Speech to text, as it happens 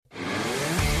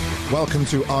Welcome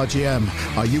to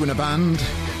RGM. Are you in a band?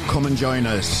 Come and join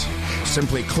us.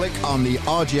 Simply click on the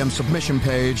RGM submission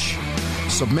page,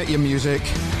 submit your music,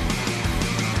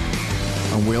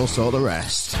 and we'll sort the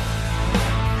rest.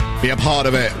 Be a part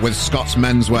of it with Scott's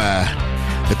Menswear,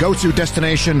 the go-to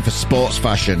destination for sports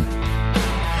fashion.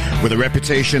 With a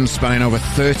reputation spanning over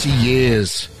 30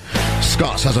 years,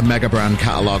 Scott's has a mega brand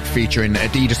catalogue featuring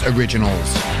Adidas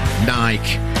Originals,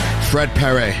 Nike, Fred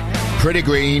Perry, Pretty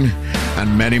Green,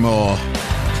 and many more.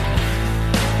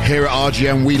 Here at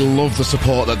RGM, we love the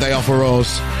support that they offer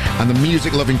us and the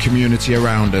music-loving community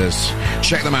around us.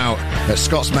 Check them out at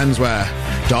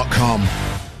scottsmenswear.com.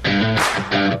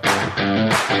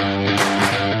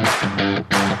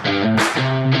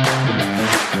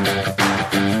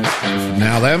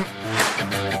 Now then,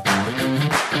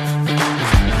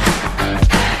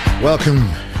 welcome.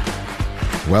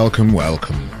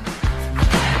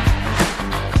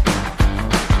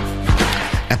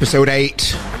 Episode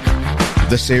 8 of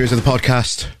this series of the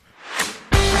podcast,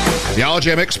 The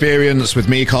RGM Experience with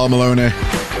me, Carl Maloney.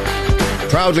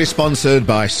 Proudly sponsored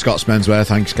by Scott's Menswear.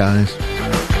 Thanks, guys.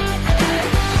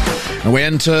 And we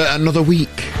enter another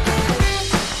week.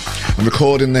 I'm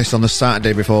recording this on the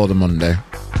Saturday before the Monday.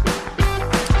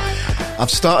 I've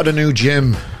started a new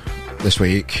gym this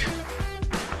week.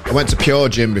 I went to Pure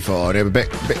Gym before. They were a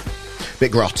bit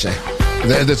grotty.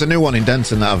 There's a new one in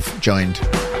Denton that I've joined.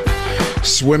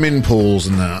 Swimming pools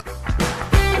and that.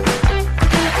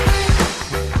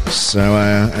 So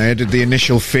I had the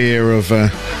initial fear of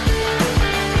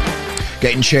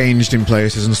getting changed in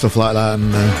places and stuff like that,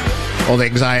 and all the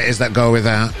anxieties that go with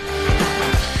that.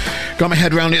 Got my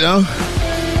head around it though.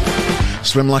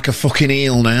 Swim like a fucking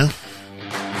eel now.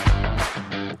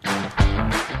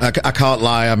 I can't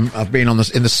lie, I've been in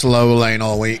the slow lane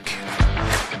all week.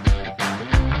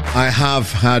 I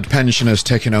have had pensioners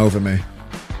taking over me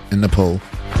in the pool.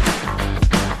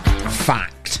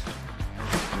 Fact.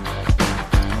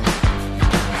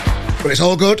 But it's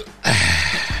all good.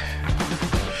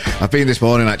 I've been this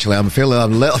morning actually. I'm feeling a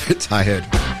little bit tired.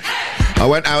 I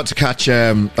went out to catch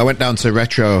I went down to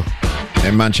Retro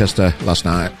in Manchester last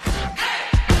night.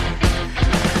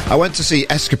 I went to see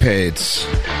Escapades.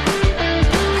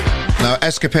 Now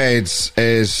Escapades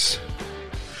is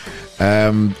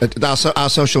our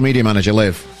social media manager,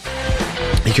 Liv.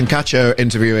 You can catch her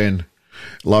interviewing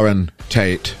Lauren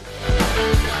Tate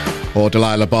or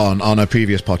Delilah Bond on her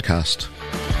previous podcast.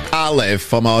 I Liv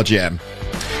from RGM.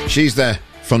 She's the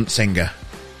front singer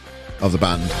of the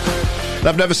band. And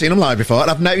I've never seen them live before,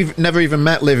 and I've never even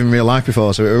met Liv in real life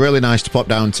before, so it was really nice to pop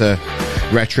down to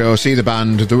Retro, see the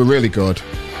band. They were really good.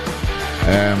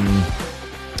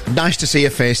 Nice to see her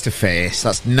face to face.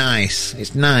 That's nice.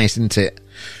 It's nice, isn't it?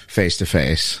 Face to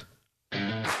face.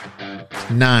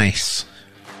 Nice.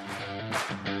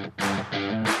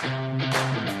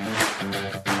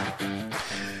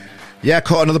 Yeah, I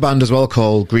caught another band as well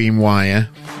called Green Wire.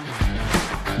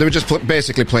 They were just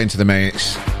basically playing to the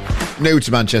mates. New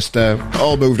to Manchester,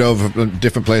 all moved over from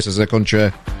different places of the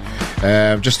country.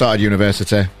 Just started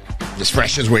university. It's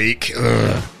Freshers Week.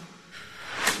 Ugh.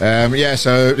 Yeah,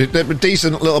 so they're a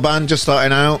decent little band just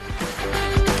starting out.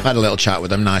 Had a little chat with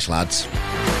them, nice lads.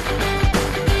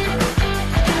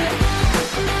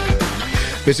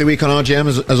 Busy week on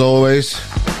RGM as always.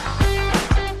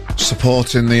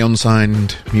 Supporting the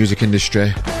unsigned music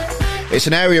industry. It's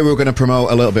an area we're going to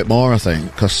promote a little bit more, I think,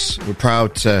 because we're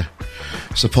proud to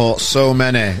support so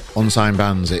many unsigned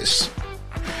bands. It's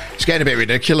getting a bit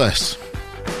ridiculous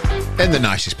in the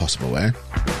nicest possible way.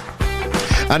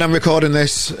 And I'm recording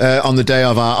this on the day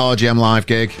of our RGM live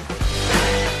gig.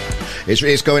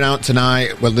 It's going out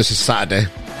tonight. Well, this is Saturday.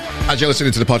 As you're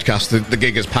listening to the podcast, the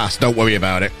gig has passed. Don't worry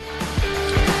about it.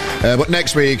 But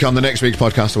next week, on the next week's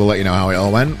podcast, we'll let you know how it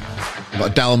all went. We've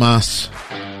got Delmas,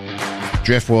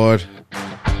 Driftwood,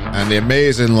 and the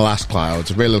amazing Last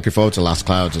Clouds. Really looking forward to Last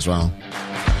Clouds as well.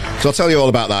 So I'll tell you all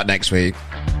about that next week.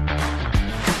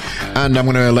 And I'm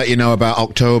going to let you know about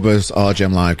October's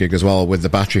RGM live gig as well with the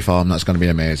Battery Farm. That's going to be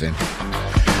amazing.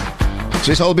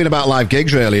 So it's all been about live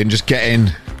gigs really, and just getting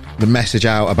the message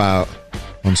out about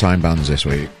unsigned bands this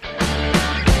week.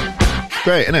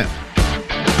 Great, isn't it?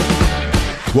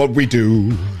 What we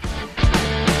do.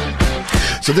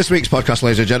 So this week's podcast,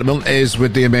 ladies and gentlemen, is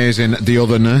with the amazing The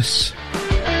Otherness.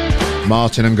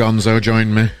 Martin and Gonzo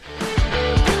join me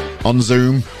on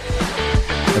Zoom.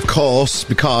 Of course,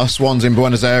 because one's in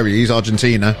Buenos Aires,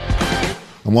 Argentina,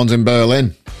 and one's in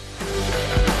Berlin.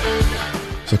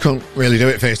 So I couldn't really do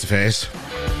it face to face.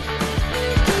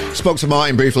 Spoke to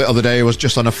Martin briefly the other day. I was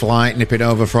just on a flight nipping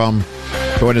over from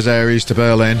Buenos Aires to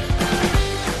Berlin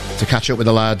to catch up with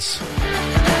the lads.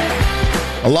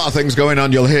 A lot of things going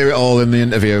on. You'll hear it all in the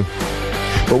interview.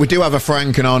 But we do have a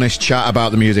frank and honest chat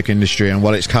about the music industry and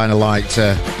what it's kind of like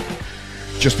to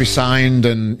just be signed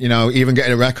and, you know, even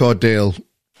getting a record deal.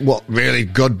 What really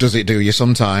good does it do you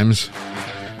sometimes?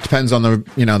 Depends on the,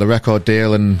 you know, the record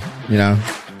deal and, you know,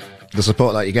 the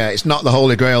support that you get. It's not the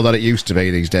holy grail that it used to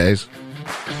be these days.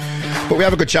 But we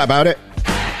have a good chat about it.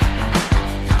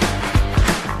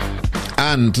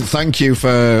 And thank you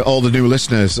for all the new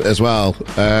listeners as well.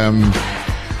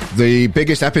 The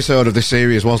biggest episode of this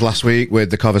series was last week with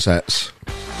the cover sets.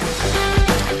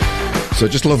 So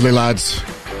just lovely lads.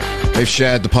 They've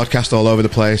shared the podcast all over the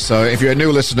place. So if you're a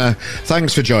new listener,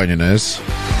 thanks for joining us.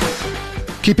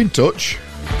 Keep in touch.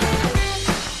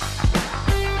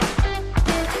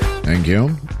 Thank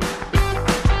you.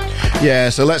 Yeah,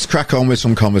 so let's crack on with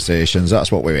some conversations.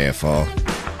 That's what we're here for.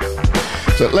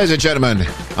 So, ladies and gentlemen,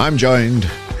 I'm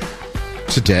joined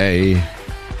today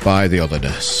by the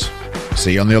Otherness.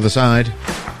 See you on the other side.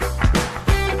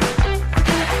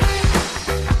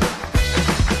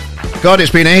 God,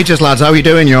 it's been ages, lads. How are you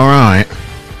doing? You all right?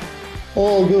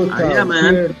 All good, Carl. Yeah,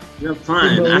 man. You're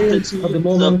fine. After 2 years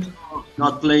of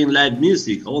not playing live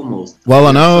music, almost. Well,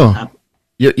 I know.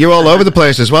 You're all over the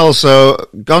place as well. So,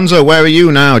 Gonzo, where are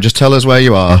you now? Just tell us where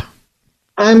you are.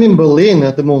 I'm in Berlin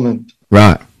at the moment.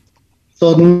 Right.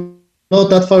 So, not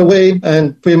that far away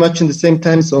and pretty much in the same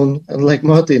time zone like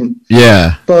Martin.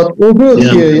 Yeah. But all good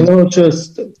here, you know,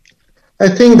 just I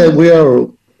think that we are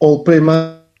all pretty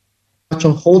much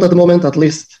on hold at the moment, at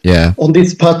least on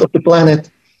this part of the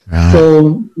planet. Right.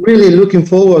 So really looking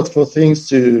forward for things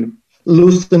to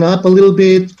loosen up a little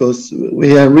bit because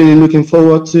we are really looking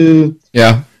forward to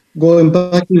going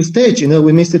back to the stage. You know,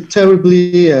 we missed it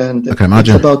terribly and I can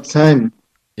imagine. It's about time.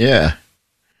 Yeah.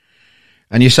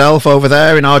 And yourself over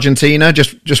there in Argentina,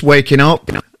 just waking up?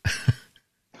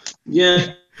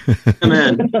 Yeah,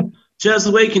 man. Just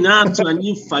waking up to a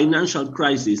new financial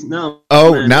crisis. No.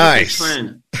 Oh, man, nice.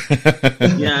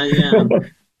 Yeah.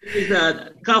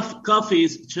 That coffee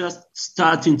is just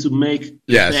starting to make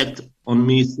effect on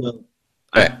me, so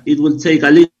it will take a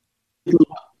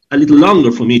little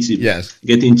longer for me to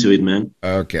get into it, man.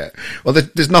 Okay. Well,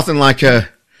 there's nothing like a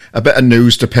bit of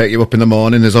news to pick you up in the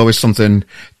morning. There's always something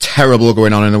terrible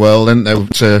going on in the world, isn't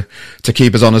there, to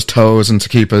keep us on his toes and to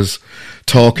keep us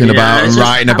talking about and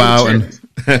writing about. And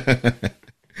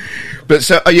But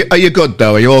so, are you good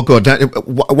though? Are you all good?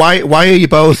 Why are you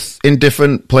both in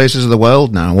different places of the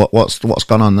world now? What's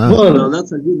gone on there? Well, no,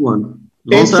 that's a good one.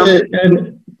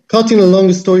 Cutting a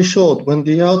long story short, when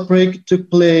the outbreak took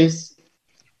place,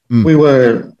 we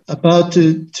were about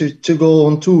to go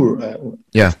on tour.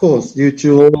 Of course, due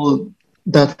to all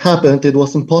that happened, it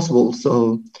wasn't possible.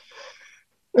 So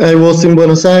I was in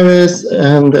Buenos Aires,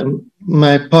 and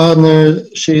my partner,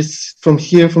 she's from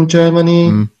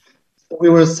Germany. We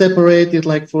were separated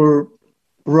like for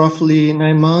roughly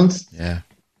 9 months. Yeah.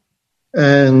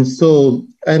 And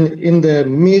in the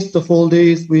midst of all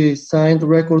this, we signed a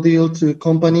record deal to a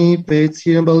company based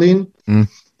here in Berlin.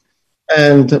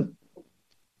 And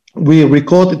we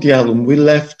recorded the album. We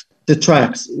left the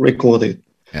tracks recorded.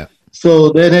 Yeah.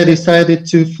 So then I decided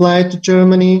to fly to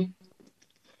Germany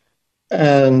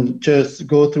and just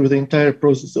go through the entire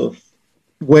process of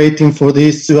waiting for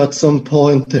this to at some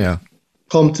point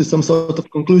come to some sort of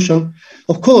conclusion.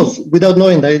 Of course, without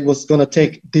knowing that it was going to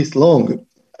take this long,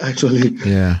 actually.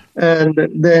 Yeah. And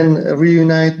then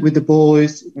reunite with the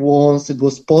boys once it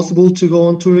was possible to go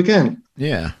on tour again.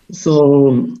 Yeah. So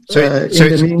in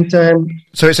the meantime...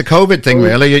 So it's a COVID thing,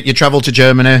 really? You travel to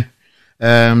Germany,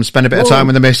 spend a bit of time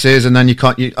with the missus, and then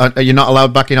are you not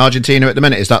allowed back in Argentina at the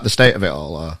minute? Is that the state of it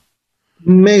all? Or?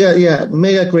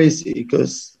 Mega crazy,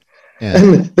 because...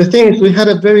 And the thing is, we had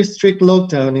a very strict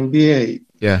lockdown in BA.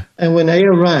 Yeah. And when I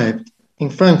arrived in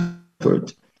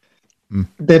Frankfurt,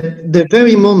 the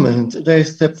very moment that I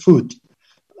stepped foot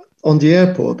on the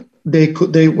airport, they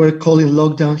were calling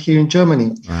lockdown here in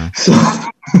Germany. Right.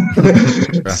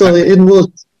 So it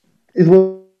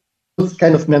was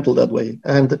kind of mental that way.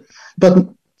 But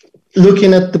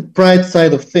looking at the bright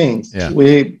side of things,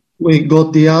 we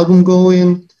got the album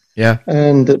going. Yeah.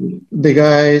 And the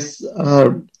guys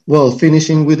are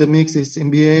finishing with the mixes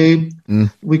in BA.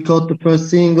 We got the first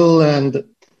single, and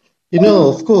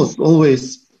of course,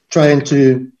 always trying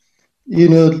to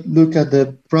look at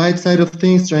the bright side of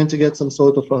things, trying to get some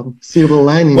sort of silver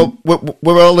lining. Well,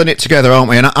 we're all in it together, aren't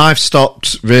we? And I've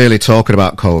stopped really talking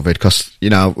about COVID because,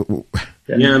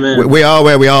 man. we are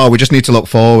where we are. We just need to look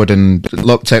forward and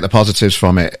take the positives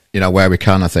from it, where we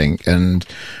can, I think. And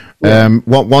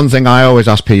one thing I always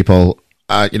ask people,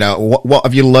 what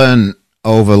have you learned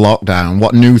over lockdown?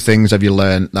 What new things have you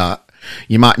learned that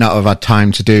you might not have had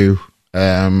time to do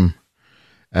with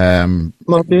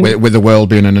the world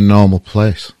being in a normal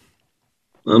place?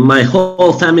 My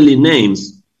whole family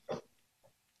names.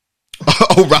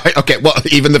 Oh, right. Okay.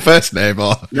 What, even the first name?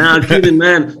 Or? No, kidding,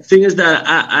 man. Thing is that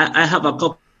I have a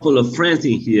couple of friends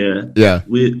in here. Yeah.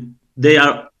 They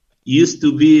are used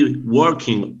to be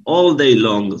working all day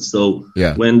long. So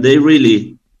yeah. when they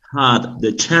really had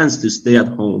the chance to stay at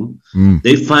home,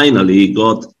 they finally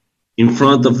got in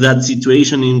front of that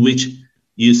situation in which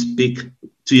you speak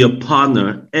to your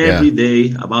partner every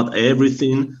day about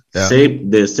everything. Yeah.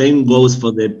 The same goes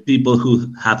for the people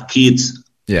who have kids.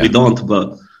 Yeah. We don't,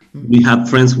 but we have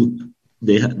friends who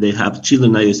they have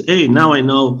children. I say, hey, now I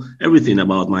know everything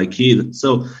about my kid.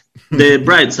 So the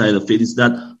bright side of it is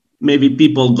that maybe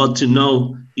people got to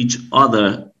know each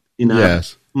other in a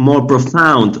more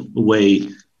profound way,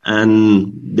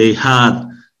 and they had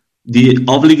the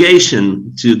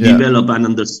obligation to develop an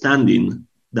understanding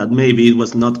that maybe it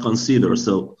was not considered.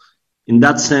 So in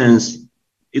that sense,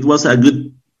 it was a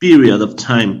good period of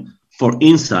time for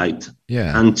insight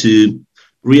and to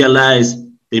realize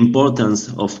the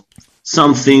importance of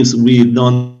some things we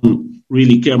don't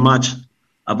really care much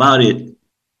about it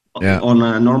on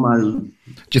a normal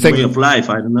way of life.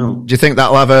 I don't know. Do you think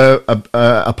that'll have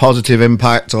a positive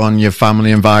impact on your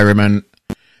family environment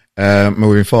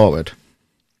moving forward?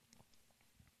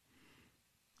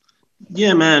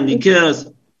 Yeah, man, because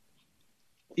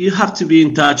you have to be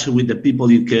in touch with the people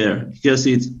you care, because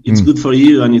it's good for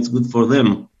you and it's good for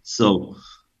them. So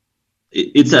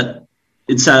it's a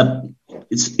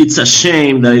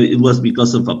shame that it was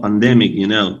because of a pandemic, you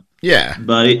know. Yeah.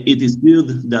 But it is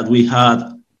good that we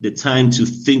had the time to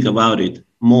think about it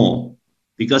more,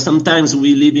 because sometimes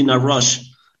we live in a rush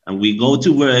and we go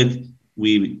to work,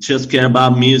 we just care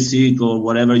about music or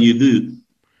whatever you do,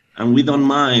 and we don't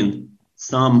mind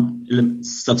some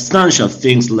substantial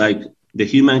things like the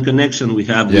human connection we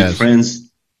have with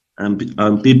friends and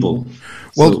people.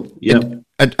 Well, so,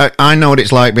 I know what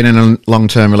it's like being in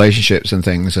long-term relationships and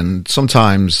things, and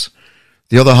sometimes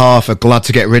the other half are glad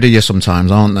to get rid of you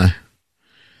sometimes, aren't they?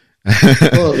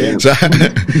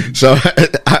 So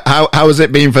how has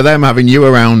it been for them having you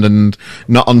around and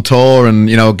not on tour and,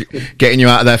 you know, getting you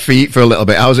out of their feet for a little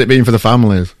bit? How's it been for the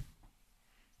families?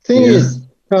 Thing is,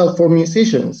 Carl, for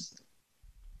musicians,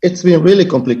 it's been really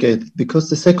complicated, because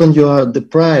the second you are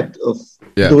deprived of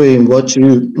doing what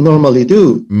you normally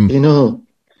do, you know,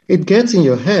 it gets in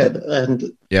your head, and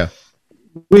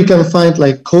we can find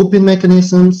like coping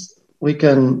mechanisms. We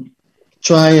can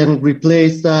try and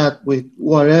replace that with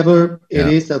whatever it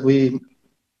is that we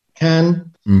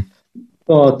can.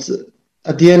 But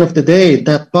at the end of the day,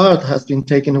 that part has been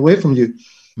taken away from you.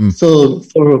 So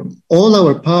for all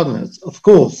our partners, of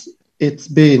course, it's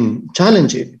been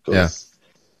challenging, because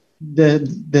the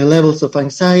levels of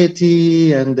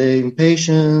anxiety and the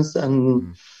impatience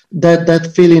and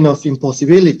that feeling of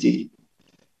impossibility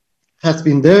has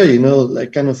been there, you know,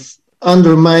 like kind of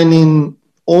undermining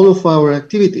all of our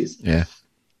activities.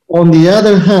 On the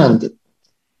other hand,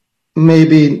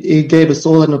 maybe it gave us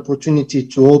all an opportunity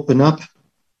to open up,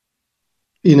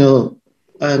 you know,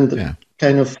 and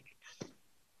kind of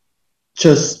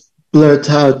just blurt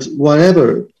out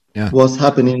whatever was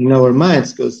happening in our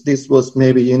minds, because this was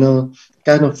maybe, you know,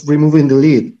 kind of removing the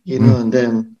lid, you know, and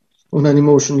then on an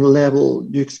emotional level,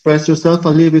 you express yourself a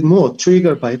little bit more,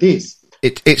 triggered by this.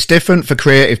 It's different for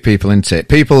creative people, isn't it?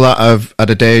 People that have had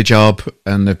a day job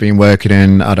and they've been working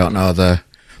in, I don't know, the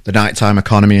nighttime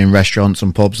economy in restaurants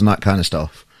and pubs and that kind of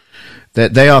stuff.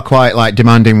 They are quite like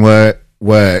demanding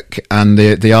work, and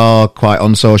they are quite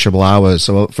unsociable hours.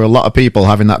 So for a lot of people,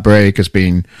 having that break has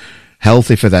been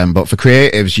healthy for them. But for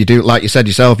creatives, you do, like you said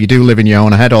yourself, you do live in your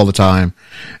own head all the time,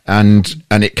 and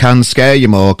it can scare you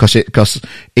more because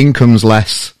income's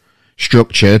less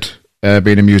structured.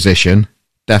 Being a musician,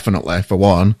 definitely, for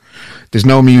one. There's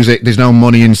no music, there's no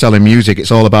money in selling music.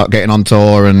 It's all about getting on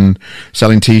tour and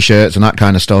selling t-shirts and that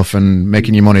kind of stuff and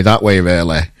making your money that way,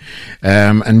 really.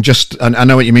 And I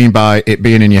know what you mean by it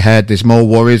being in your head. There's more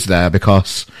worries there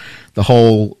because the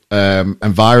whole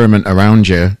environment around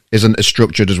you isn't as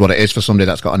structured as what it is for somebody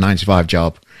that's got a 9-to-5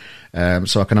 job.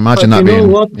 So I can imagine that being... You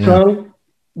know what, Carl?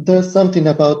 There's something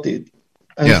about it.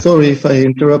 I'm sorry if I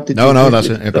interrupted you. No, that's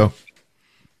it. You go.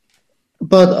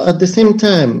 But at the same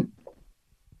time,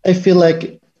 I feel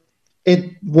like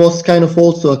it was kind of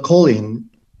also a calling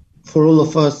for all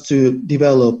of us to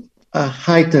develop a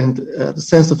heightened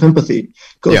sense of empathy.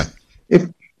 Because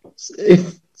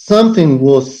if something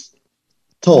was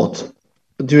taught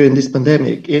during this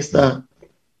pandemic, is that,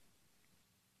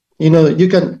 you know, you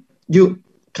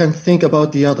can think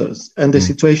about the others and the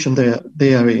situation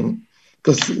they are in.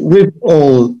 Because we've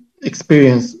all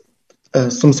experienced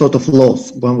some sort of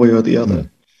loss one way or the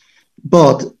other.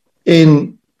 But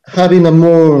in having a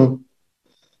more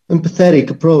empathetic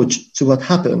approach to what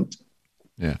happened,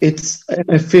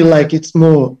 I feel like it's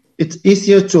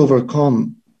easier to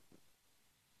overcome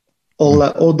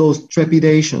all those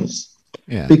trepidations,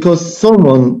 because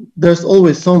there's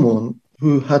always someone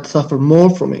who had suffered more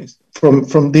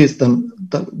from this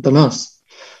than us.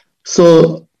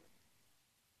 So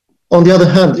on the other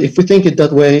hand, if we think it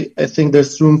that way, I think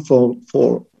there's room for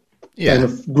kind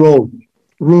of growth,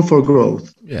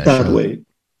 way,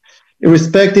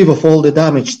 irrespective of all the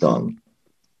damage done,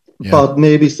 but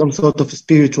maybe some sort of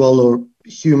spiritual or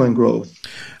human growth.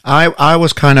 I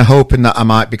was kind of hoping that I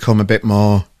might become a bit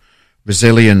more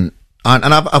resilient, and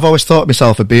I've always thought of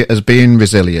myself as being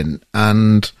resilient,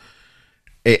 and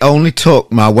it only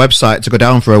took my website to go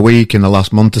down for a week in the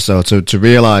last month or so to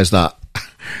realise that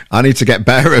I need to get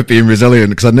better at being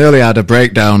resilient, because I nearly had a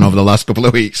breakdown over the last couple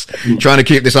of weeks trying to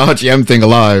keep this RGM thing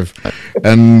alive.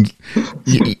 And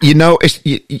you notice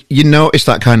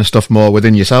that kind of stuff more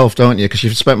within yourself, don't you? Because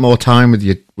you've spent more time with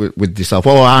yourself.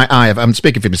 Well, I have. I'm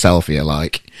speaking for myself here,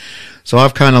 so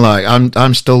I've kind of I'm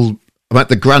at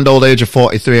the grand old age of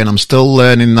 43, and I'm still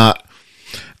learning that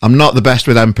I'm not the best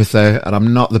with empathy, and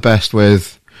I'm not the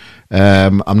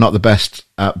best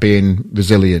at being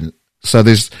resilient. So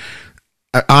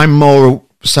I'm more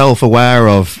self-aware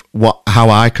of how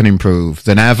I can improve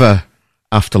than ever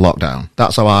after lockdown.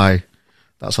 That's how I'm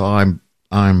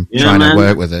trying to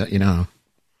work with it,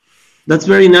 That's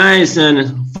very nice.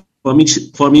 And for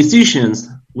musicians,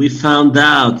 we found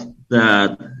out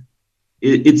that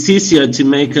it's easier to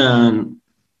make a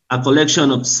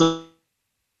collection of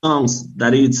songs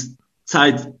that is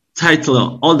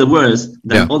title all the words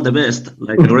than all the best,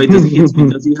 like the greatest hits,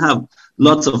 because you have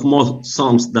lots of more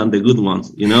songs than the good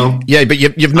ones, Yeah, but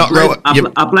you've not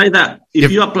apply that.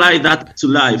 If you apply that to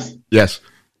life, yes,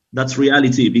 that's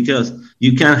reality, because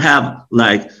you can have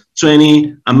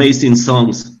 20 amazing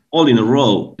songs all in a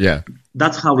row. Yeah,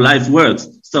 that's how life works.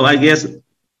 So I guess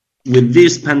with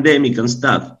this pandemic and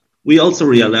stuff, we also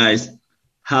realize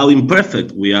how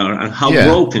imperfect we are and how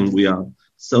broken we are.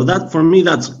 So that, for me,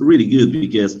 that's really good,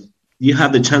 because you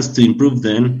have the chance to improve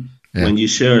then when you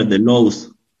share the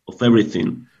lows of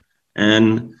everything.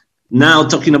 And now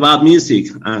talking about music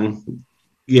and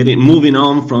moving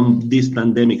on from this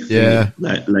pandemic thing,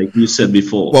 like you said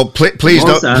before. Well, please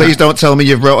don't tell me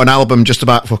you've wrote an album just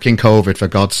about fucking COVID, for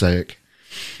God's sake.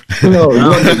 No,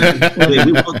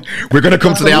 we're going to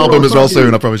come to the album as well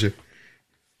soon, I promise you.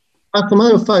 As a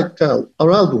matter of fact, Carl,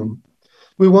 our album,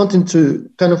 we wanted to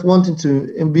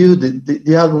imbue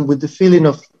the album with the feeling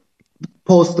of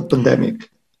post the pandemic.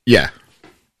 Yeah.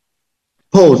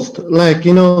 Post,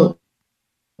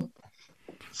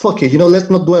 fuck it, let's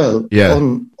not dwell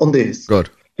on this. Good.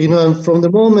 And from the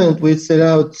moment we set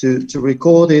out to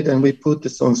record it and we put the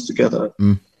songs together,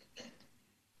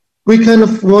 we kind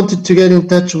of wanted to get in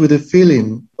touch with the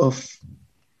feeling of,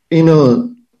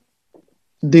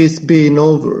 this being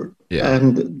over. Yeah.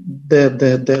 And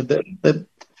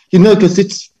because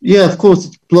of course,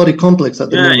 it's bloody complex at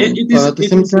the moment. But at the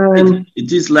same time,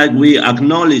 it is like we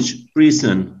acknowledge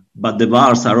prison, but the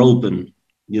bars are open,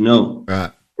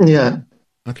 Right. Yeah.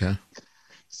 Okay.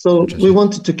 So we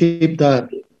wanted to keep that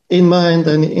in mind,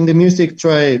 and in the music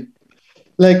try,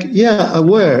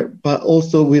 aware, but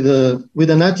also with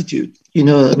an attitude,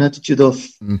 an attitude of,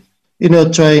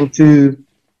 trying to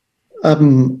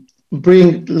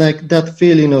bring that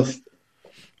feeling of,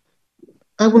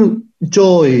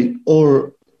 joy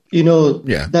or,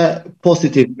 that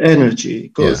positive energy,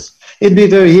 because it'd be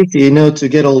very easy, to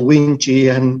get all whingy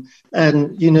and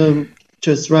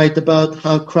just write about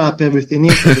how crap everything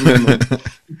is at the moment.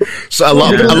 So a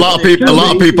lot of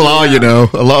people are,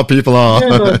 a lot of people are.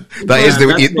 Yeah, that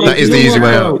is the easy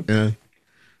way out. Yeah.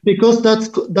 Because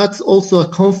that's also a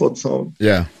comfort zone.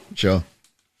 Yeah, sure.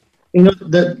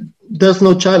 That there's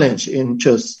no challenge in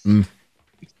just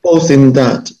posting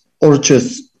that or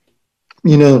just,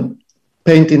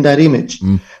 painting that image.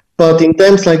 But in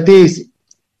times like this,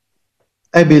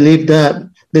 I believe that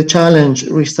the challenge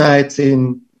resides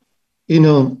in,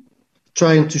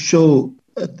 trying to show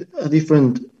a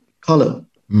different color,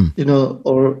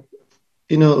 or,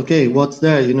 okay, what's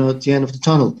there, at the end of the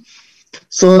tunnel.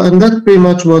 So, and that's pretty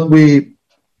much what we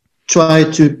try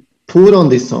to put on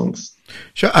these songs.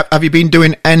 Sure. Have you been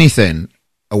doing anything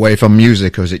away from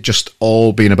music, or has it just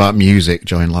all been about music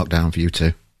during lockdown for you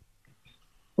two?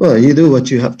 Well, you do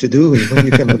what you have to do. When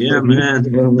you can man.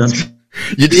 That's...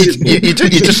 You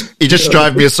just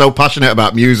drive me so passionate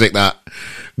about music that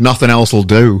nothing else will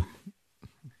do.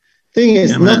 Thing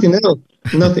is, nothing else.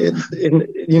 nothing.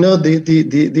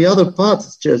 The other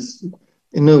parts just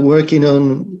working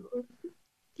on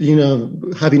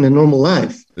having a normal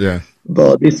life. Yeah.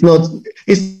 But it's not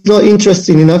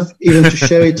interesting enough even to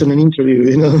share it on an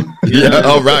interview. Yeah.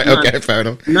 Oh right. Okay. Fair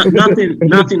enough.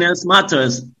 Nothing else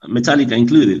matters, Metallica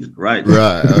included. Right.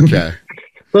 Right. Okay.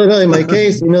 But no, in my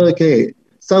case,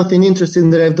 something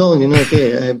interesting that I've done.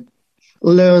 I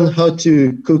learned how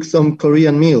to cook some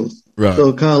Korean meals. Right.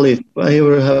 So Carl, if I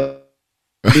ever have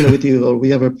dinner with you or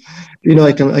we ever,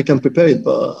 I can prepare it.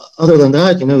 But other than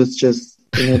that, it's just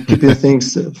keeping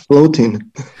things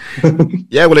floating.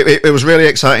 Yeah, well, it was really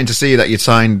exciting to see that you'd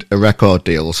signed a record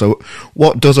deal. So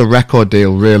what does a record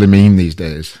deal really mean these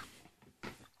days?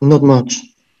 Not much.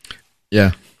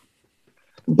 Yeah.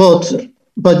 But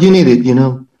you need it,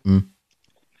 Mm.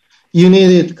 You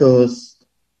need it because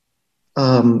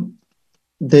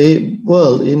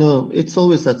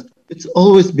it's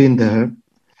always been there.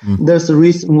 Mm. There's a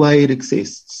reason why it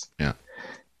exists. Yeah.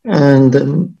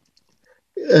 And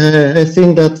I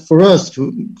think that for us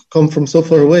to come from so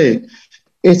far away,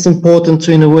 it's important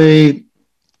to, in a way,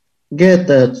 get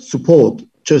that support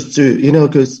just to,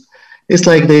 because it's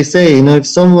like they say, if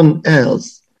someone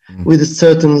else with a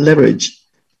certain leverage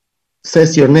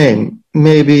says your name,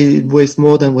 maybe it weighs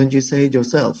more than when you say it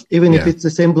yourself, even if it's the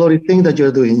same bloody thing that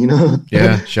you're doing,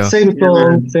 Yeah, sure. Same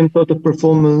song, same sort of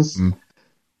performance. Mm.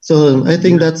 So I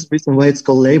think that's the reason why it's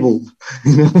called label.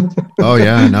 Oh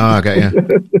yeah, no, I get you.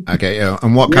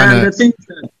 And what kind of?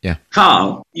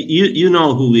 Carl, you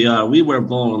know who we are. We were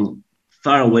born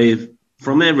far away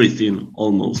from everything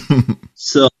almost.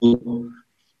 So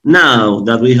now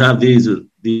that we have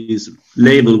this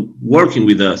label working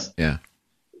with us,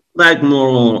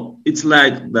 it's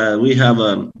like that we have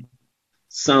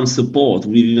some support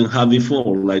we didn't have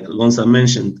before, like Gonza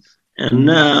mentioned. And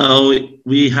now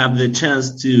we have the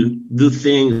chance to do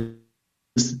things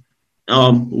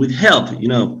with help,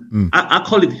 I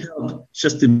call it help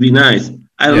just to be nice.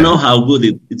 I don't know how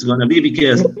good it's going to be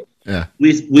because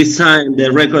we signed the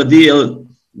record deal.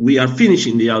 We are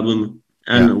finishing the album.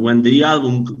 And when the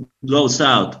album goes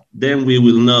out, then we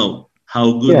will know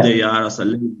how good they are as a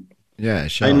label. Yeah,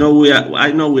 sure. I know we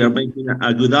are making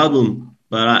a good album,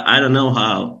 but I don't know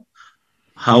how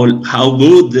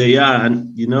good they are,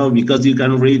 and because you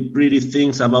can read pretty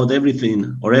things about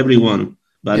everything or everyone,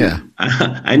 but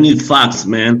I need facts,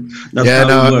 man. That's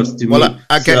how it works to me.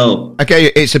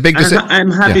 Okay, it's a big decision.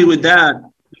 I'm happy with that.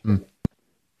 I'm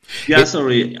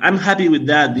happy with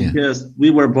that because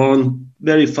we were born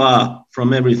very far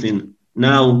from everything.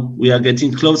 Now we are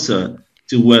getting closer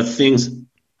to where things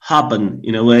happen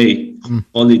in a way.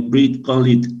 Call it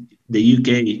the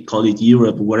UK, call it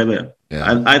Europe, whatever.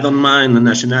 Yeah. I don't mind the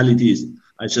nationalities.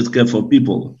 I just care for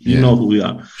people. You know who we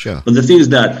are. Sure. But the thing is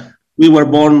that we were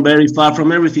born very far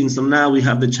from everything, so now we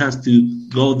have the chance to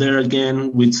go there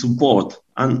again with support,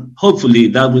 and hopefully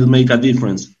that will make a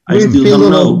difference. I still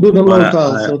don't know.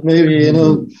 So maybe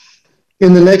in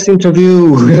the next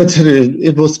interview,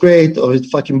 it was great or it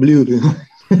fucking blew.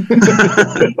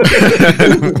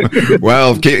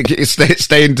 Well, keep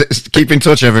in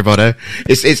touch, everybody.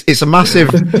 It's a massive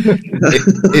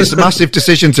it's a massive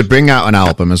decision to bring out an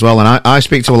album as well. And I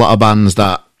speak to a lot of bands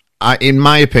that, in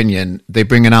my opinion, they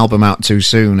bring an album out too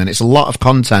soon, and it's a lot of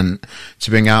content to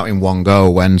bring out in one go.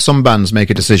 When some bands make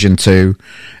a decision to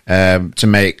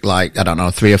make, like, I don't know,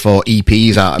 3 or 4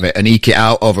 EPs out of it and eke it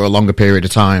out over a longer period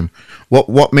of time.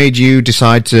 What made you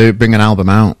decide to bring an album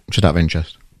out? Should have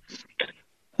interest.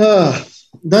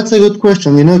 That's a good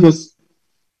question, because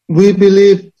we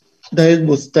believe that it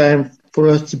was time for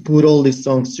us to put all these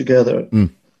songs together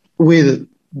with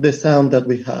the sound that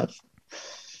we have.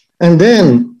 And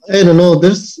then, I don't know,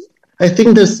 I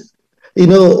think there's,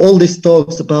 all these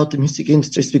talks about the music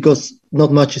industry is because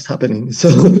not much is happening.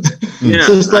 So, so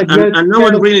it's like, and no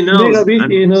one really knows.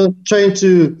 Trying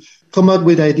to come up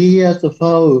with ideas of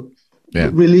how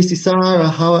releases are, or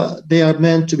how they are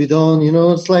meant to be done,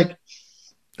 it's like,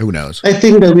 who knows? I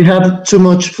think that we have too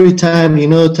much free time,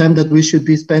 time that we should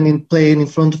be spending playing in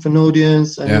front of an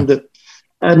audience, and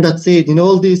that's it.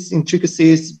 All these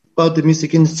intricacies about the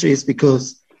music industry is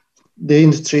because the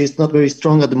industry is not very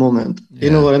strong at the moment. You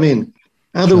know what I mean?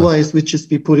 Otherwise, we'd just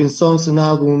be putting songs and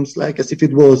albums like as if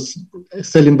it was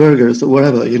selling burgers or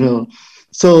whatever,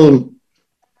 So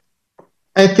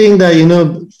I think that,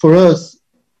 for us,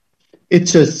 it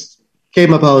just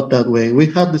came about that way. We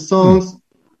had the songs.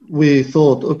 We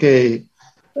thought, okay,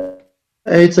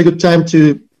 it's a good time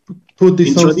to put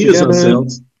these songs together.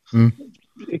 Ourselves.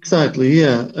 Exactly,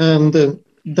 yeah. And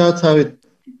that's how it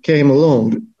came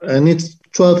along. And it's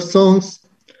 12 songs.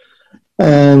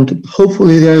 And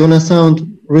hopefully they're going to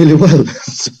sound really well.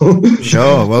 So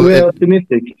sure. Well, we're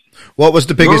optimistic. What was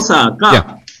the biggest?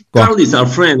 Carl is our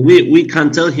friend. We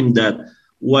can tell him that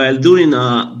while doing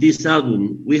this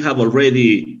album, we have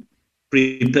already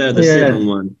prepared the second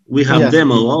one. We have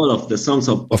demo all of the songs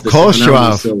of the course second you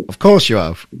album, have. so. Of course you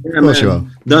have. Yeah, of course you have.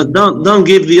 Don't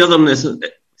give the Otherness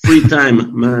free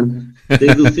time, man.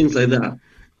 They do things like that.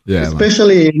 Yeah,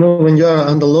 especially when you're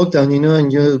under lockdown,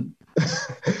 and you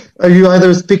you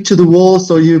either stick to the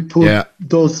walls or you put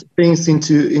those things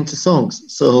into songs.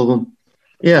 So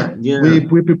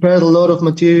we prepared a lot of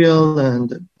material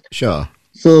and sure.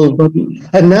 So,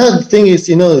 and now the thing is,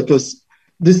 because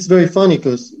this is very funny,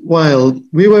 because while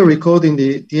we were recording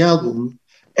the album,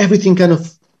 everything kind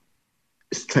of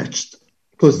stretched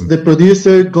because the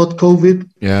producer got COVID.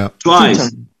 Yeah,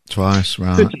 twice,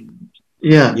 right?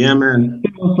 Yeah, man.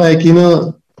 It was like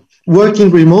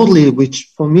working remotely,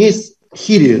 which for me is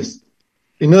hideous.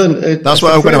 That's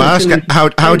what I was going to ask. How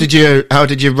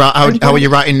are you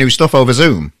writing new stuff over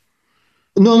Zoom?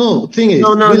 No. Thing is,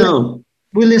 no.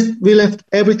 We left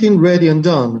everything ready and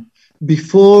done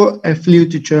before I flew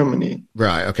to Germany.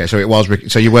 Right. Okay. So it was.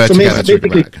 So you were together.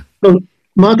 So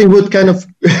Martin would kind of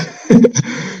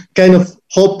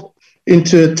hop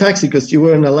into a taxi because you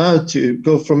weren't allowed to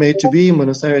go from A to B in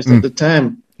Buenos Aires at the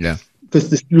time. Yeah. Because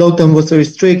the lockdown was very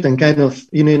strict and kind of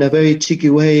in a very cheeky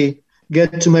way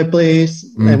get to my place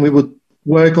and we would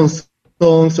work on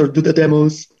songs or do the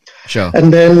demos. Sure.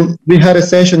 And then we had a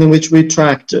session in which we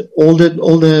tracked all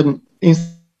the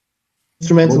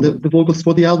instruments and the vocals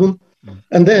for the album.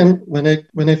 And then when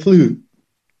I flew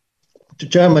to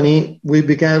Germany, we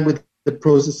began with the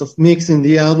process of mixing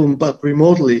the album, but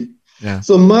remotely. Yeah.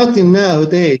 So Martin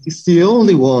nowadays is the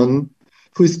only one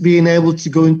who's being able to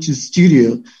go into the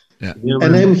studio. Yeah.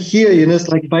 And I'm here, it's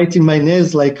like biting my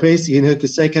nails like crazy,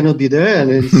 because I cannot be there.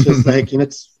 And it's just like,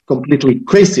 it's completely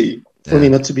crazy for me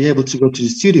not to be able to go to the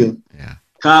studio. Yeah.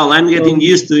 Carl, I'm getting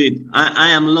used to it. I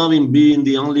am loving being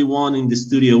the only one in the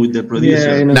studio with the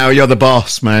producer. Yeah, now you're the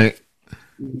boss, mate.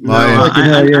 No,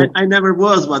 I never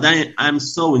was, but I'm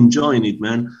so enjoying it,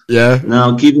 man. Yeah.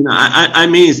 Now, I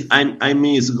miss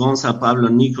Gonza, Pablo,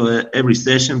 Nico every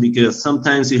session because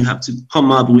sometimes you have to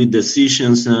come up with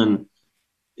decisions and.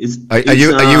 Are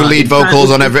you lead vocals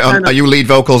on every? Are you lead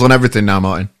vocals on everything now,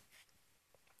 Martin?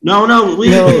 No. No.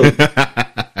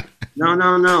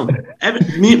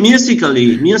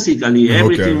 Musically,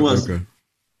 everything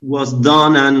was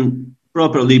done and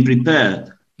properly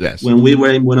prepared. Yes. When we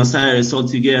were in Buenos Aires all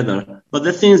together. But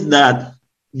the thing is that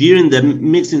during the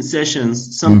mixing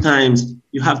sessions, sometimes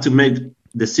you have to make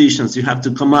decisions. You have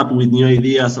to come up with new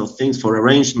ideas of things for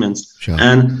arrangements. Sure.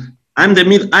 And I'm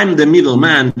the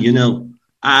middleman.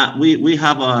 We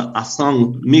have a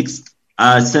song mixed.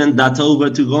 I send that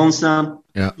over to Gonza.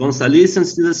 Yeah. Gonza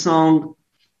listens to the song.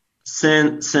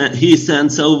 He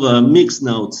sends over mix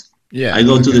notes. Yeah. I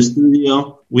go to the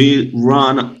studio. We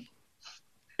run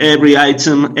every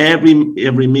item,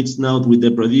 every mix note with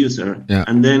the producer,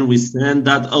 and then we send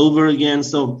that over again.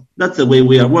 So that's the way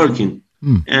we are working.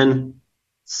 And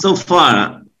so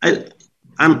far,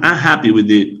 I'm happy with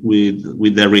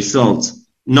the results.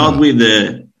 Not with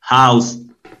the house,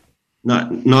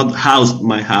 not house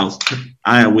my house.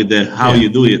 With the how you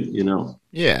do it,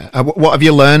 Yeah. What have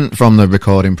you learned from the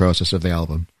recording process of the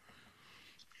album?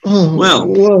 Well,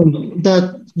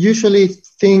 that usually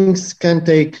things can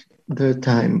take their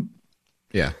time.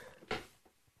 Yeah.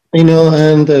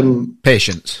 And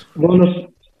patience.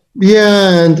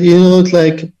 and it's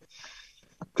like,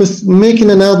 because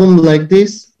making an album like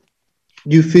this,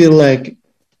 you feel like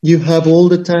you have all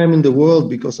the time in the world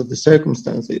because of the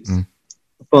circumstances.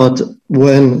 But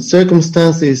when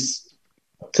circumstances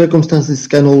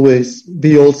can always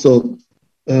be also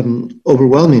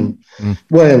overwhelming.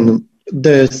 When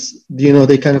there's,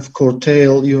 they kind of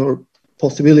curtail your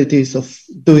possibilities of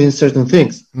doing certain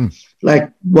things.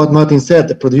 Like what Martin said,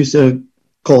 the producer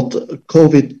caught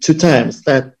COVID 2 times.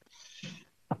 That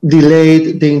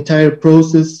delayed the entire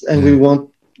process, and we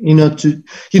want, to...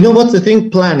 what's the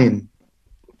thing? Planning.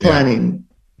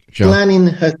 Sure. Planning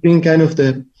has been kind of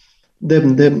the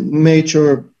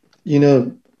major,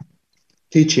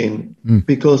 teaching,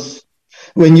 because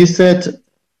when you set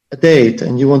a date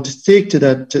and you want to stick to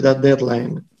that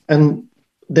deadline, and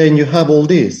then you have all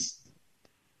this,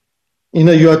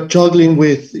 you are juggling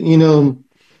with,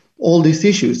 all these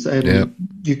issues, and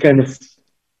you kind of,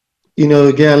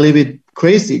 get a little bit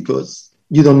crazy because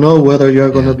you don't know whether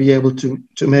you're going to be able to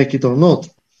make it or not.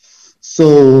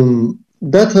 So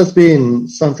that has been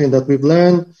something that we've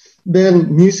learned.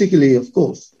 Then musically, of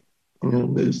course,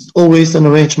 there's always an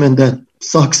arrangement that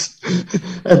sucks,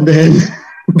 and then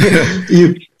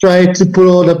you try to put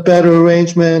on a better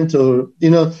arrangement, or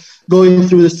going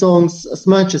through the songs as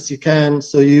much as you can,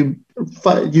 so you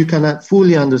cannot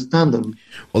fully understand them.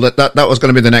 Well, that was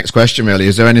going to be the next question, really.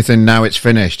 Is there anything, now it's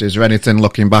finished, is there anything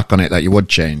looking back on it that you would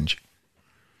change?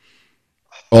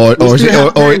 Or is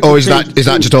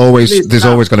that just always, please, there's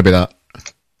always going to be that?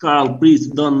 Carl, please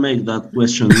don't make that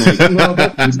question.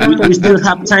 We still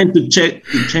have time to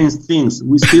change things.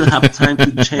 We still have time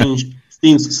to change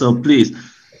things. So please,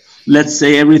 let's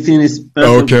say everything is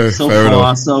perfect so far.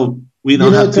 Enough. So we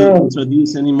don't have to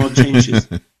introduce any more changes.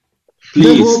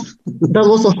 Please. That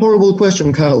was a horrible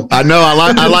question, Carl. I know.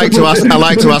 I like to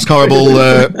ask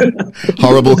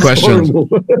horrible questions.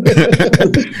 Horrible.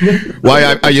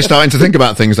 Why are you starting to think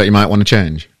about things that you might want to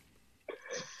change?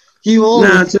 You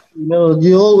always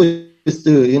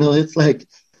do. It's like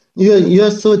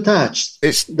you're so attached.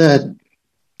 It's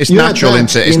natural,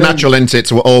 isn't it? It's natural, isn't it,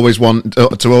 to always want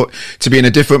to be in a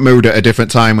different mood at a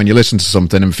different time when you listen to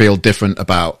something and feel different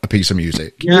about a piece of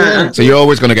music. Yeah. So you're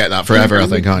always going to get that forever, I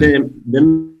think, aren't you?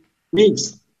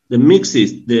 The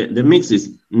mixes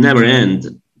never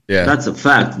end. Yeah. That's a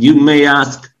fact. You may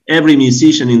ask every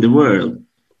musician in the world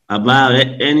about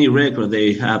any record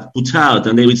they have put out,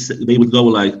 and they would go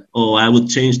like, "Oh, I would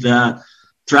change that.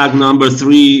 Track number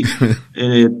 3,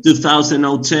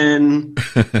 2010,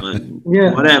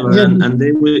 whatever," and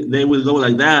they will go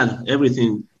like that.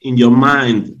 Everything in your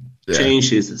mind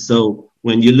changes. So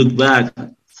when you look back,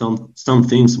 some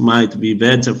things might be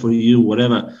better for you,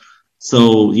 whatever.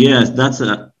 So yes, that's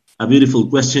a beautiful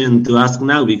question to ask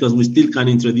now, because we still can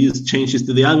introduce changes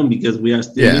to the album because we are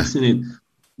still mixing it.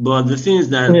 But the thing is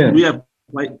that we are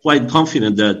quite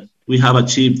confident that we have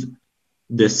achieved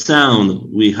the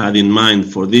sound we had in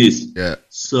mind for this. Yeah.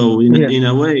 So in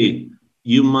a way,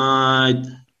 you might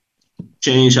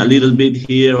change a little bit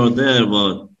here or there,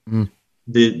 but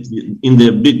in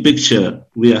the big picture,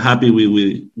 we are happy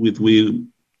with we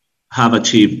have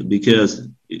achieved, because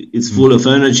it's full of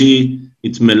energy,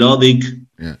 it's melodic,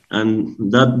 and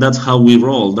that's how we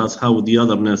roll. That's how the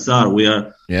Otherness are. We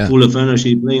are full of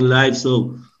energy, playing live.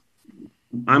 So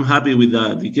I'm happy with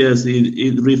that, because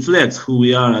it reflects who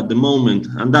we are at the moment.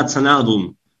 And that's an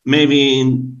album. Maybe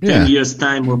in 10 years'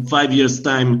 time or 5 years'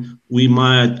 time, we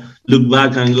might look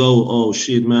back and go, "Oh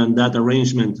shit, man, that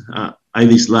arrangement I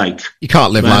dislike." You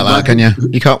can't live like that, can you?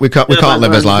 We can't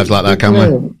live as lives like that, can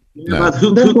we? Yeah, but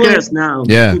who cares now?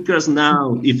 Yeah. Who cares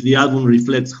now if the album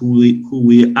reflects who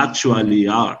we actually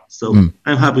are? So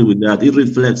I'm happy with that. It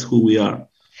reflects who we are.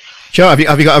 Sure. Have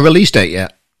you got a release date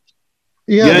yet?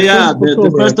 Yeah. The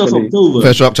 1st of October.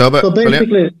 1st of October. So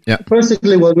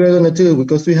basically, what we're going to do,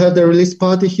 because we have the release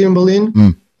party here in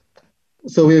Berlin,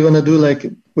 so we're going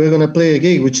to play a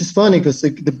gig, which is funny because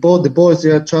the boys,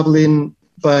 they are traveling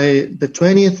by the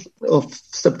 20th of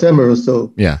September or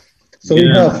so. Yeah. So we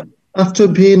have, after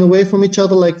being away from each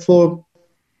other like for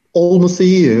almost a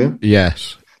year.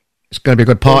 Yes. It's going to be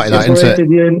a good party, that, isn't it?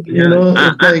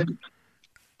 It's like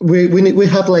we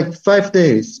have like 5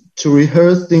 days to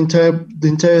rehearse the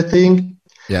entire thing,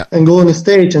 and go on the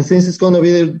stage. And since it's going to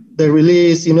be the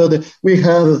release, we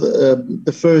have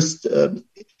the first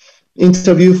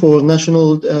interview for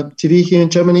national TV here in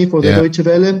Germany for the Deutsche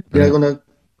Welle. They are going to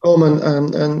come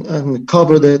and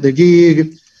cover the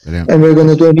gig, and we're going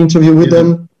to do an interview with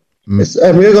them.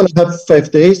 And we're going to have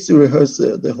 5 days to rehearse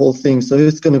the whole thing. So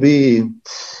it's going to be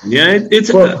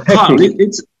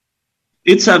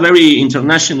it's a very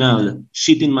international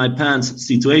shit in my pants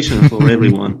situation for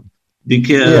everyone,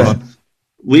 because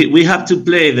we have to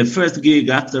play the first gig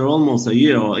after almost a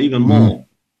year or even more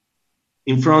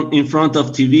in front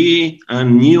of TV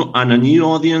and a new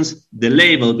audience, the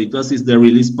label because it's the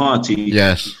release party,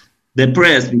 the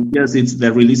press because it's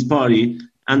the release party,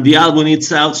 and the album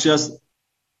itself just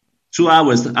 2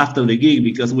 hours after the gig,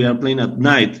 because we are playing at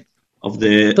night of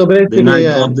the night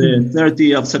of the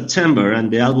 30th of September, and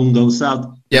the album goes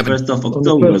out the 1st of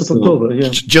October.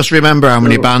 Just remember how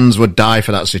many bands would die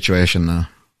for that situation, though.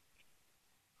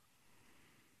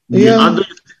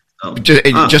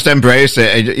 Just embrace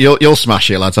it. You'll smash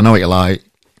it, lads. I know what you like.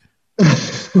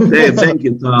 Thank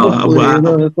you, Carl.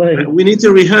 We need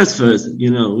to rehearse first. We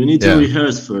need to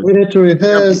rehearse first. We need to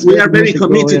rehearse. We are very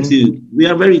committed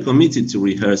to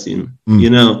rehearsing.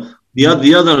 The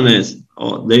Otherness,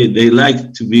 they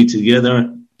like to be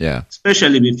together. Yeah.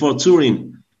 Especially before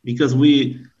touring, because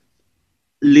we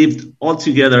lived all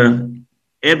together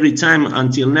every time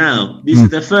until now. This is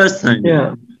the first time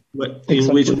in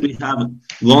which we have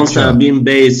Gonza being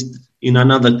based in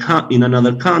another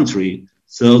country.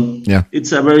 So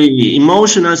it's a very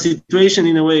emotional situation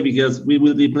in a way, because we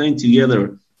will be playing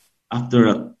together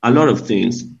after a lot of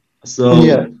things. So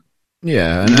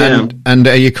Yeah, and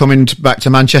are you coming back to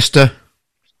Manchester?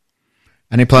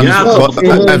 Any plans?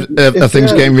 Yeah, are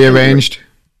things getting rearranged?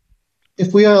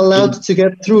 If we are allowed to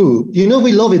get through,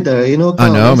 we love it there. Carl. I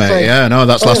know, mate.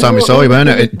 That's last time we saw you, weren't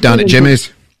it? Down at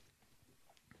Jimmy's.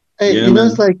 Hey,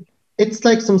 it's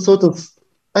like some sort of,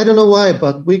 I don't know why,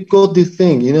 but we got this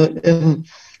thing, and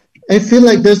I feel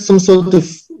like there's some sort of,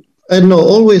 I don't know,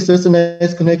 always there's a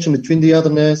nice connection between the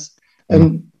Otherness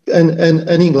and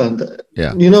England.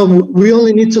 Yeah. We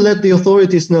only need to let the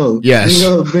authorities know. Yes.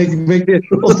 Make the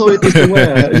authorities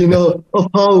aware, of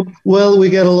how well we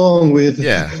get along with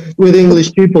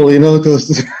English people,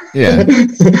 because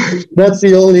that's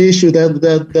the only issue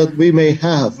that we may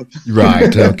have.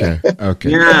 Right. Okay.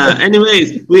 Yeah.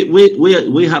 Anyways,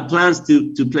 we have plans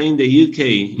to play in the UK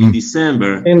in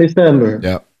December.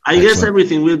 Yeah. I guess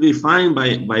everything will be fine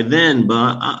by then,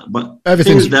 but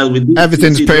everything's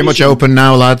pretty much open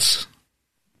now, lads.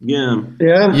 Yeah.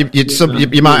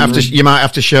 You might have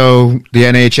to show the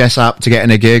NHS app to get in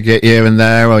a gig here and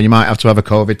there, or you might have to have a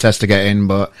COVID test to get in.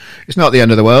 But it's not the end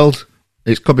of the world.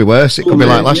 It could be worse. It could be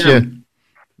like last year.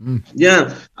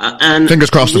 Yeah, and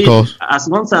fingers crossed, of course. As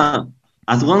once I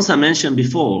mentioned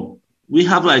before, we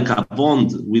have like a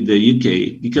bond with the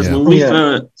UK because when we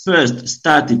first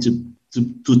started to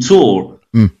tour,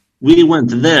 we went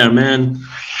there, man.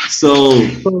 So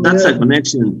that's a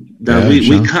connection that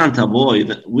we can't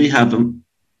avoid. We have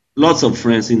lots of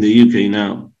friends in the UK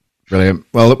now. Brilliant.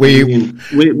 Well, we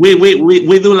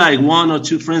do like 1 or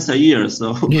 2 friends a year,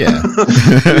 so yeah,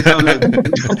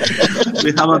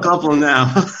 we have a couple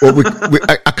now. Well,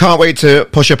 I can't wait to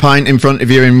push a pint in front of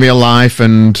you in real life,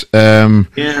 and just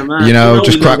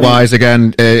crack wise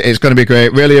again. It's going to be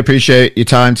great. Really appreciate your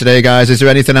time today, guys. Is there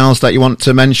anything else that you want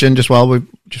to mention while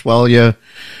you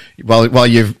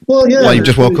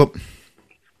just woke up?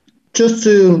 Just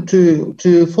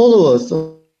to follow us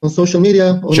on social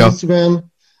media, on Instagram.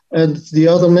 And the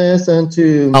Otherness,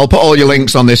 and I'll put all your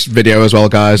links on this video as well,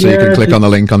 guys, so you can click on the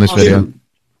link on this video.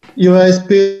 Your eyes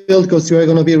peeled, because we're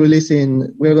going to be releasing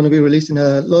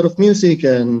a lot of music,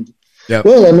 and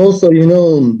and also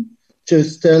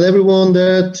just tell everyone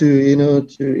there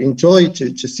to enjoy,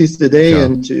 to seize the day,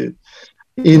 and to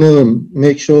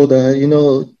make sure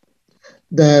that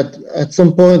that at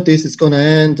some point this is going to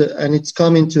end, and it's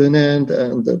coming to an end,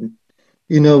 and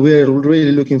we're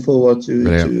really looking forward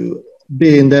to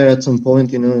being there at some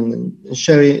point, and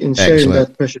sharing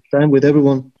that precious time with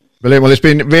everyone. Brilliant. Well, it's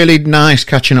been really nice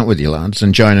catching up with you, lads,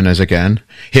 and joining us again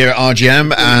here at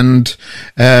RGM. And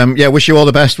wish you all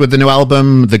the best with the new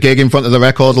album, the gig in front of the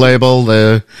record label,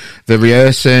 the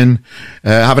rehearsing.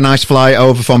 Have a nice flight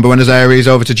over from Buenos Aires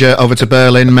over to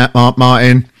Berlin,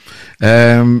 Martin.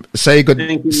 Say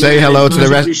hello to the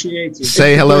rest.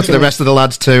 Say hello to the rest of the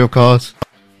lads too, of course.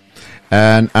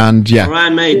 And all right,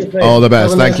 mate. All the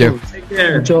best. Thank you. Take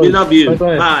care. We love you.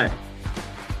 Bye.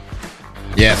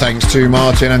 Yeah, thanks to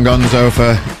Martin and Gonzo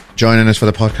for joining us for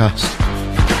the podcast.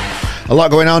 A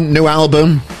lot going on. New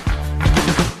album.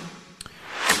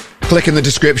 Click in the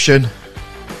description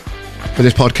for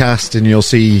this podcast and you'll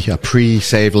see a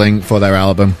pre-save link for their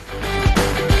album.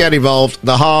 Get involved.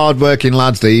 The hard-working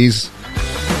lads, these.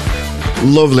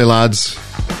 Lovely lads.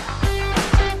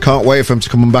 Can't wait for them to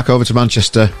come back over to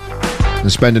Manchester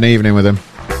and spend an evening with him.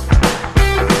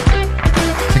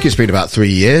 I think it's been about 3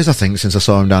 years, since I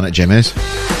saw him down at Jimmy's.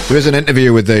 There is an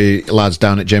interview with the lads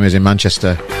down at Jimmy's in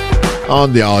Manchester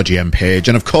on the RGM page,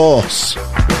 and of course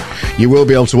you will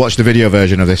be able to watch the video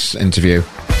version of this interview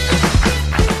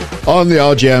on the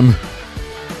RGM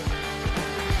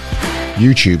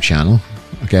YouTube channel.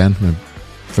 Again, I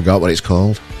forgot what it's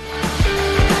called.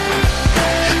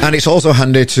 And it's also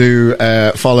handy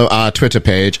to follow our Twitter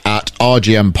page at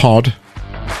RGM Pod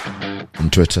on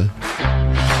Twitter,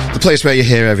 the place where you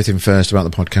hear everything first about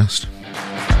the podcast.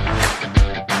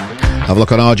 Have a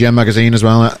look on RGM Magazine as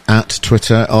well at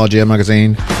Twitter, RGM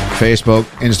Magazine, Facebook,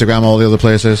 Instagram, all the other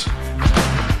places.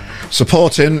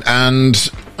 Supporting, and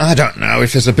I don't know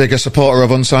if there's a bigger supporter of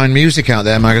unsigned music out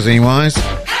there magazine-wise.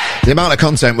 The amount of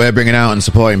content we're bringing out and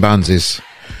supporting bands is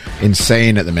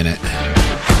insane at the minute.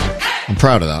 I'm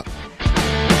proud of that.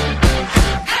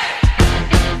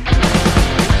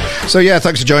 So yeah,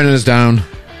 thanks for joining us down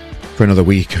for another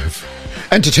week of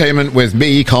entertainment with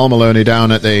me, Carl Maloney,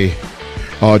 down at the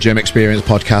RGM Experience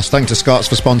podcast. Thanks to Scots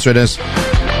for sponsoring us.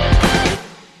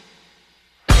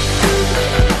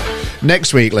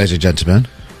 Next week, ladies and gentlemen,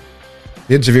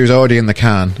 the interview is already in the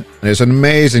can, and it's an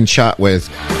amazing chat with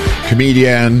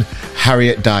comedian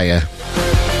Harriet Dyer.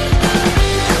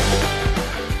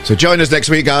 So join us next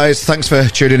week, guys. Thanks for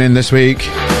tuning in this week.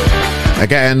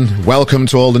 Again, welcome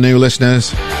to all the new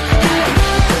listeners.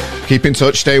 Keep in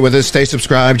touch, stay with us, stay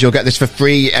subscribed. You'll get this for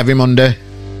free every Monday.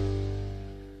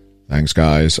 Thanks,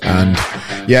 guys. And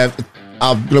yeah,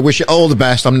 I wish you all the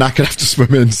best. I'm knackered after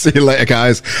swimming. See you later,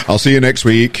 guys. I'll see you next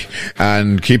week.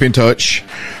 And keep in touch.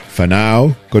 For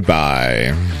now,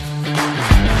 goodbye.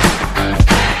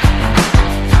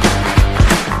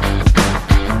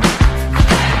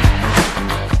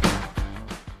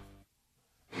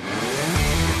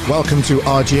 Welcome to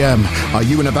RGM. Are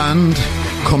you in a band?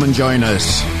 Come and join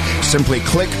us. Simply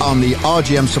click on the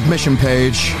RGM submission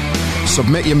page,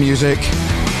 submit your music,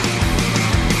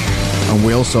 and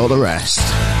we'll sort the rest.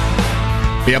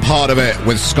 Be a part of it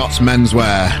with Scott's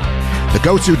Menswear, the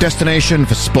go-to destination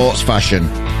for sports fashion.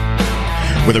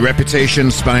 With a reputation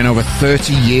spanning over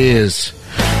 30 years,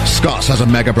 Scott's has a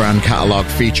mega brand catalogue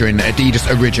featuring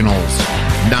Adidas Originals,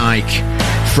 Nike,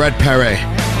 Fred Perry,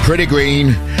 Pretty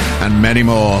Green, and many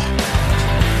more.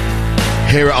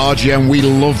 Here at RGM, we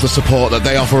love the support that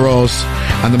they offer us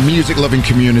and the music-loving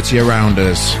community around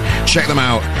us. Check them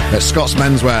out at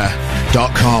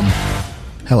scottsmenswear.com.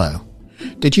 Hello.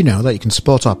 Did you know that you can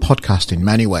support our podcast in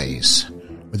many ways?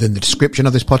 Within the description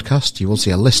of this podcast, you will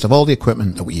see a list of all the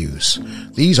equipment that we use.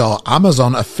 These are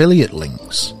Amazon affiliate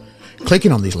links.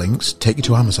 Clicking on these links take you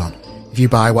to Amazon. If you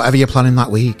buy whatever you're planning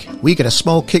that week, we get a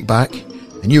small kickback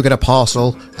and you get a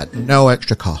parcel at no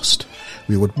extra cost.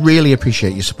 We would really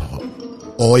appreciate your support.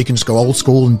 Or you can just go old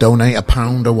school and donate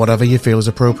 £1 or whatever you feel is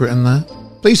appropriate in there.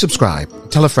 Please subscribe,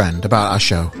 tell a friend about our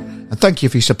show, and thank you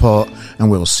for your support,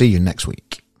 and we'll see you next week.